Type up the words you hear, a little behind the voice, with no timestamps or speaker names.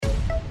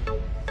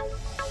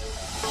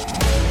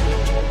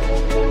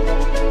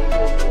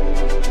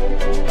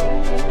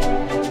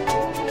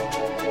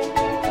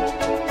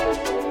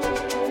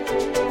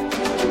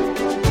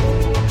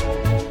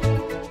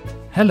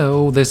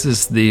Hello, this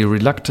is the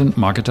Reluctant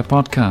Marketer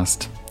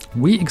podcast.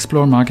 We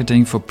explore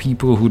marketing for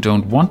people who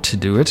don't want to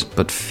do it,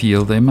 but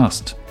feel they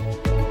must.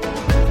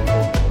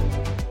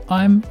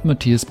 I'm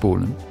Matthias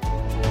Bohlen.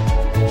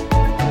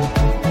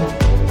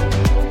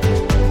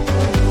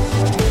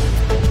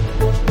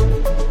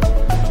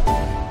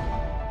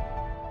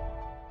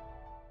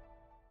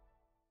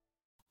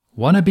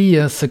 Wanna be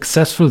a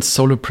successful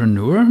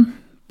solopreneur?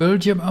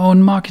 Build your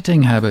own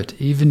marketing habit,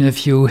 even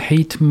if you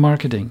hate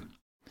marketing.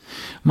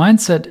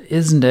 Mindset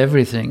isn't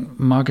everything.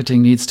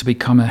 Marketing needs to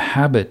become a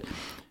habit.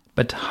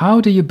 But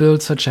how do you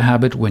build such a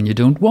habit when you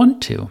don't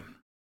want to?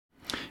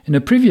 In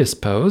a previous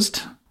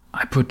post,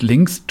 I put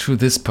links to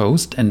this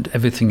post and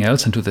everything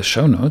else into the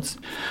show notes.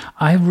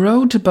 I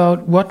wrote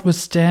about what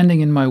was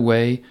standing in my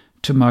way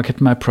to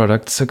market my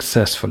product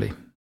successfully.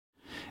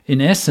 In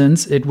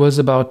essence, it was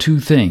about two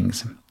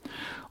things.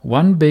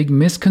 One big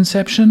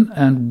misconception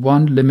and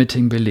one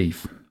limiting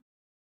belief.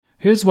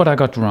 Here's what I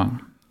got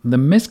wrong. The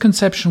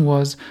misconception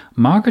was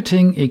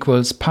marketing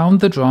equals pound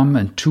the drum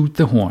and toot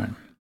the horn.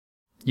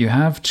 You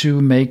have to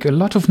make a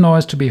lot of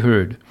noise to be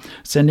heard,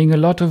 sending a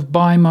lot of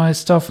buy my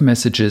stuff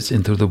messages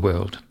into the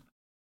world.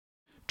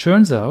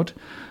 Turns out,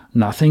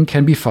 nothing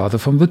can be farther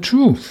from the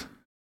truth.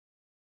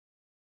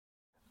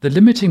 The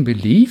limiting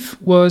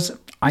belief was,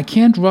 I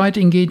can't write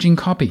engaging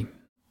copy.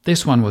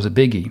 This one was a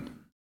biggie.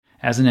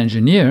 As an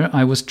engineer,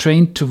 I was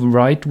trained to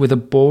write with a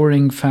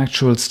boring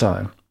factual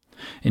style.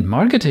 In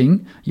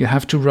marketing, you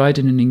have to write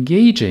in an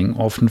engaging,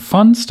 often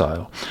fun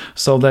style,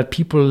 so that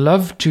people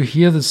love to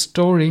hear the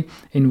story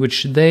in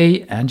which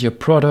they and your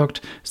product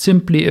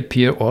simply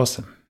appear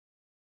awesome.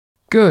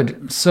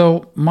 Good,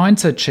 so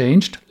mindset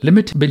changed,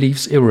 limiting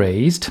beliefs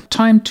erased,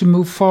 time to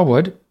move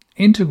forward,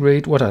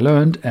 integrate what I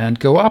learned and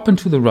go up and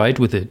to the right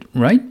with it,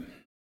 right?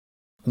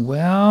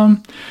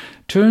 Well,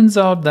 turns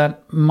out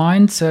that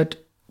mindset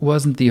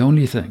wasn't the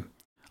only thing.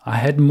 I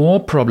had more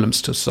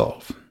problems to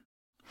solve.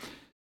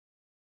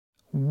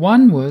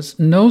 One was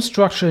no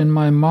structure in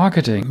my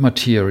marketing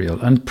material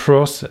and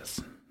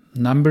process.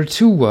 Number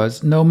two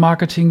was no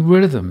marketing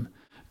rhythm.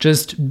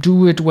 Just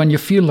do it when you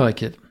feel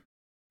like it.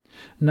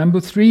 Number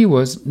three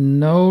was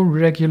no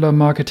regular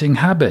marketing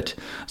habit,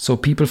 so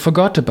people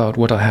forgot about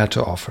what I had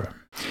to offer.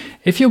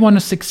 If you want to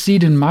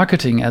succeed in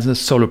marketing as a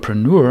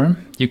solopreneur,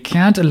 you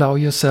can't allow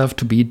yourself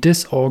to be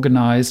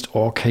disorganized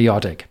or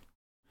chaotic.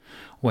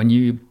 When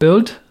you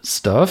build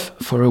stuff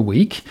for a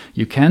week,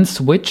 you can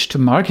switch to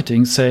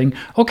marketing saying,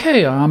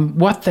 okay,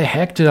 what the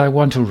heck did I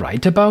want to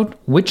write about?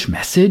 Which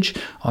message?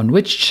 On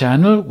which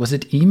channel? Was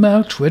it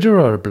email, Twitter,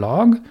 or a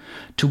blog?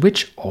 To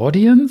which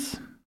audience?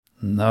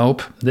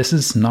 Nope, this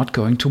is not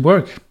going to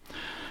work.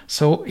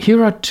 So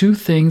here are two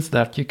things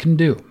that you can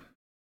do.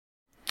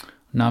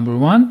 Number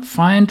one,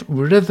 find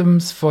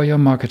rhythms for your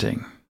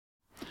marketing.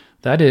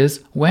 That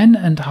is, when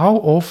and how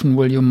often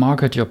will you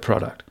market your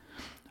product?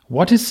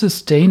 What is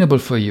sustainable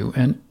for you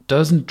and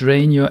doesn't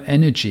drain your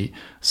energy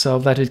so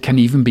that it can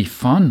even be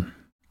fun?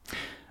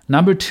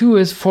 Number two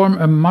is form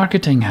a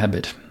marketing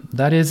habit.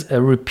 That is a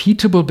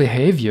repeatable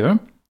behavior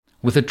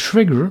with a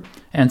trigger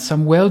and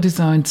some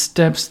well-designed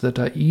steps that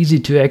are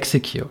easy to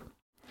execute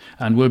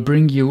and will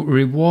bring you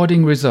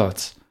rewarding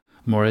results,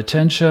 more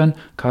attention,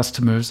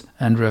 customers,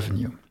 and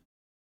revenue.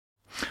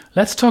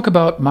 Let's talk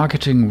about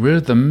marketing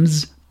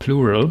rhythms,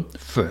 plural,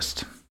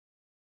 first.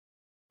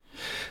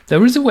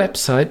 There is a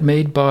website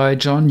made by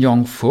John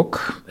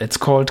Yong-Fook. It's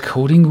called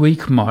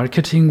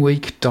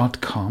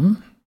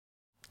codingweekmarketingweek.com.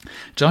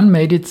 John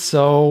made it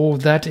so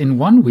that in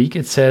 1 week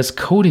it says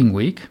Coding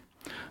Week.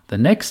 The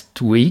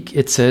next week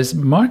it says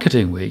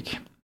Marketing Week.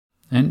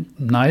 And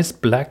nice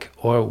black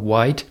or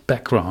white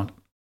background.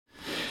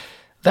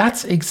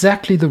 That's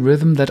exactly the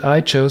rhythm that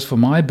I chose for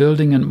my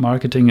building and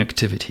marketing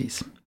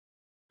activities.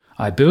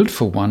 I build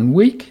for 1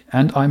 week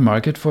and I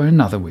market for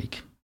another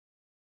week.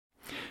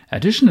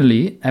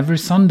 Additionally, every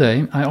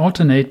Sunday, I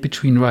alternate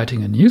between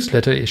writing a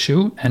newsletter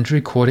issue and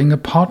recording a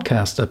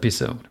podcast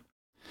episode.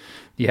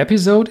 The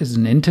episode is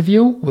an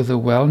interview with a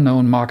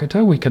well-known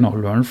marketer we can all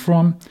learn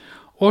from,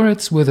 or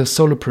it's with a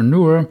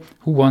solopreneur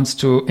who wants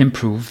to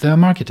improve their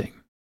marketing.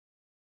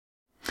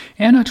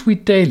 And I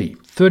tweet daily,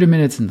 30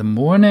 minutes in the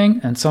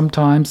morning and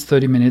sometimes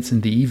 30 minutes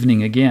in the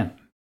evening again.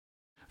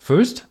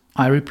 First,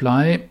 I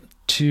reply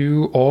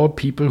to all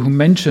people who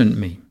mentioned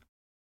me.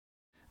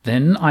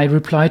 Then I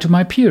reply to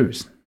my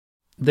peers.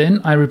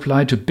 Then I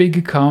reply to big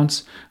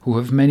accounts who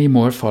have many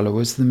more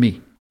followers than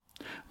me.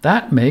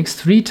 That makes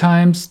 3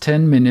 times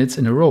 10 minutes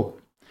in a row.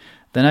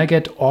 Then I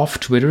get off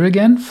Twitter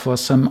again for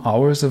some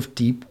hours of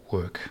deep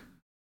work.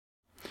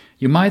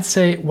 You might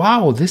say,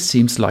 wow, this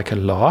seems like a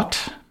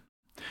lot.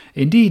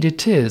 Indeed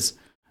it is,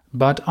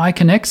 but I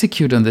can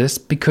execute on this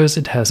because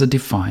it has a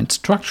defined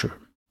structure.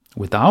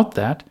 Without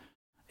that,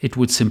 it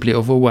would simply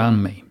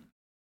overwhelm me.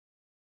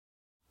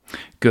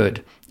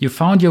 Good, you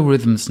found your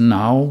rhythms,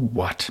 now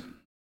what?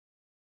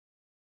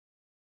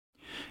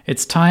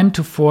 It's time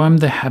to form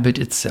the habit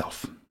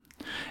itself.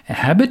 A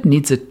habit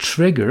needs a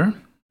trigger,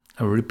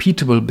 a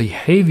repeatable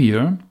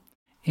behavior,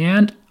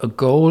 and a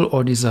goal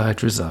or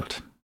desired result.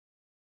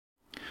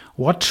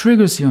 What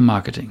triggers your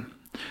marketing?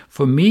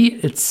 For me,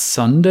 it's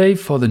Sunday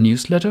for the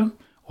newsletter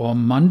or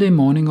Monday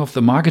morning of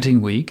the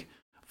marketing week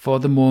for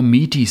the more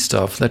meaty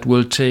stuff that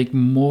will take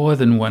more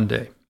than one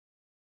day.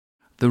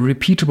 The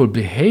repeatable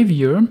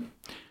behavior,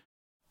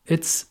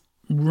 it's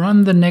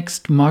run the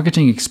next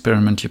marketing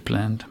experiment you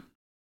planned.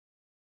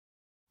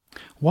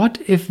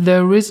 What if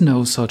there is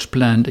no such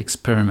planned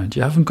experiment?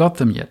 You haven't got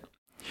them yet.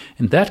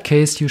 In that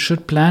case, you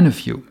should plan a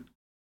few.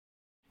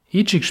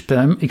 Each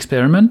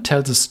experiment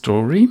tells a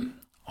story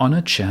on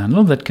a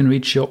channel that can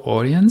reach your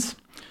audience.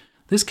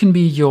 This can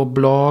be your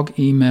blog,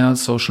 email,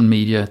 social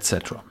media,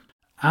 etc.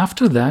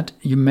 After that,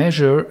 you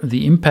measure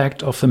the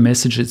impact of the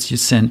messages you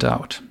send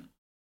out.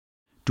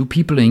 Do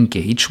people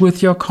engage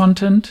with your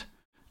content?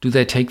 Do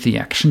they take the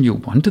action you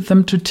wanted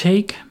them to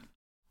take?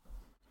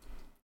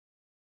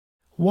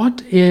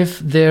 What if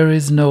there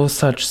is no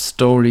such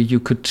story you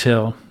could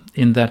tell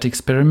in that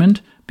experiment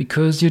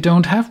because you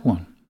don't have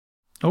one?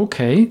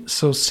 Okay,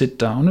 so sit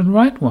down and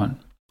write one.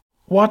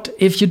 What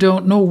if you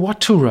don't know what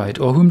to write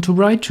or whom to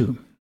write to?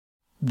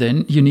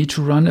 Then you need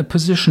to run a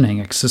positioning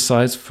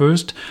exercise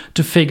first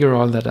to figure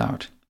all that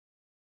out.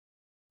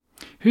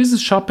 Here's a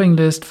shopping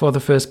list for the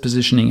first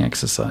positioning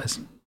exercise.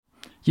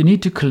 You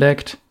need to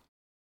collect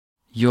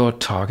your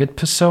target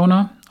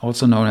persona,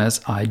 also known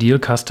as ideal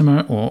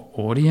customer or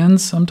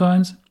audience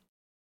sometimes.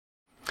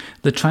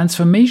 The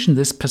transformation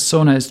this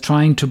persona is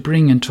trying to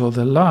bring into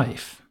their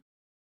life.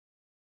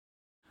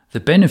 The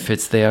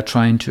benefits they are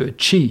trying to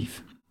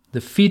achieve.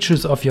 The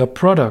features of your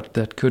product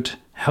that could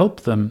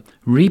help them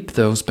reap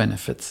those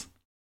benefits.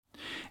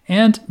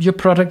 And your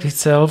product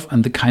itself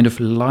and the kind of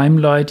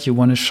limelight you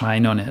want to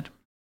shine on it.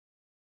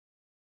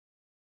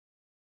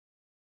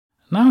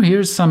 Now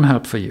here's some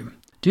help for you.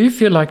 Do you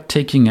feel like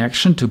taking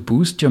action to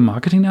boost your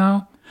marketing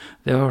now?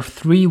 There are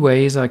 3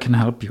 ways I can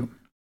help you.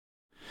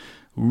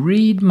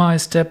 Read my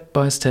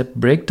step-by-step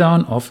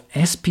breakdown of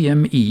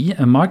SPME,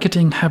 a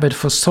marketing habit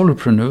for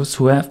solopreneurs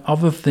who have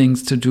other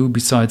things to do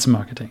besides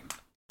marketing.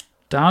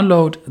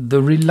 Download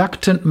the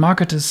Reluctant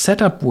Marketer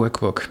Setup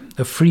Workbook,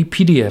 a free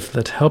PDF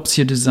that helps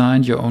you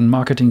design your own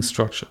marketing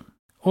structure.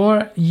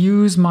 Or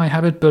use my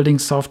habit-building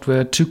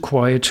software Too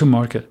Quiet to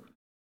Market.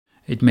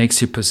 It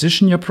makes you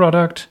position your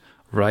product,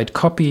 write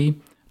copy,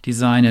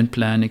 design and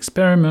plan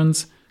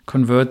experiments,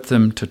 convert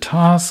them to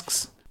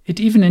tasks. It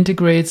even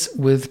integrates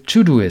with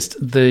Todoist,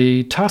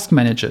 the task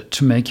manager,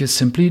 to make you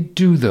simply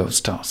do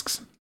those tasks.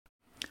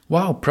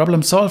 Wow,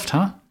 problem solved,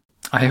 huh?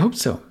 I hope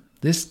so.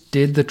 This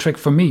did the trick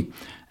for me,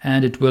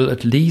 and it will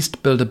at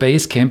least build a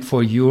base camp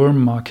for your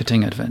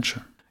marketing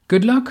adventure.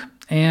 Good luck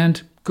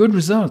and good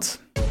results.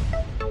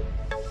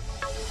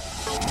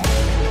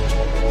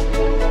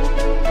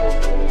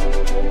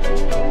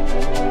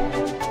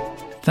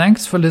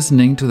 Thanks for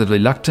listening to the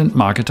Reluctant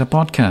Marketer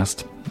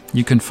podcast.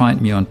 You can find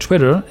me on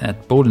Twitter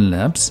at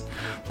BohlenLabs.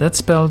 That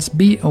spells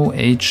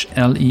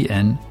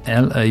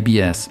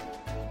BOHLENLABS.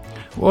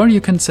 Or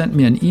you can send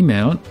me an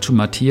email to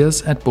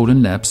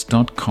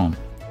matthias@bohlenlabs.com.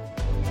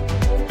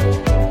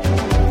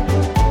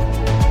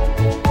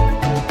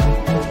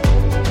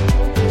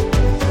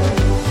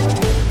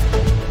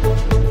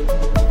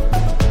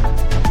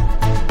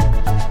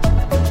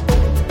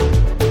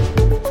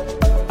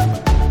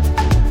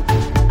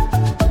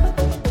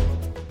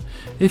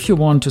 If you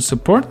want to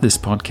support this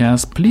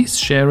podcast, please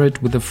share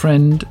it with a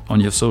friend on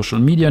your social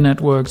media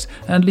networks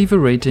and leave a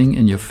rating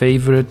in your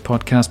favorite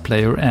podcast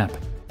player app.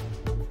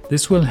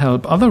 This will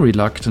help other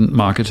reluctant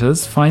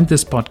marketers find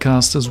this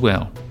podcast as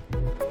well.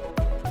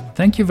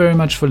 Thank you very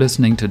much for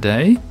listening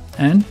today,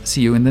 and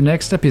see you in the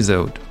next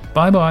episode.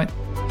 Bye-bye.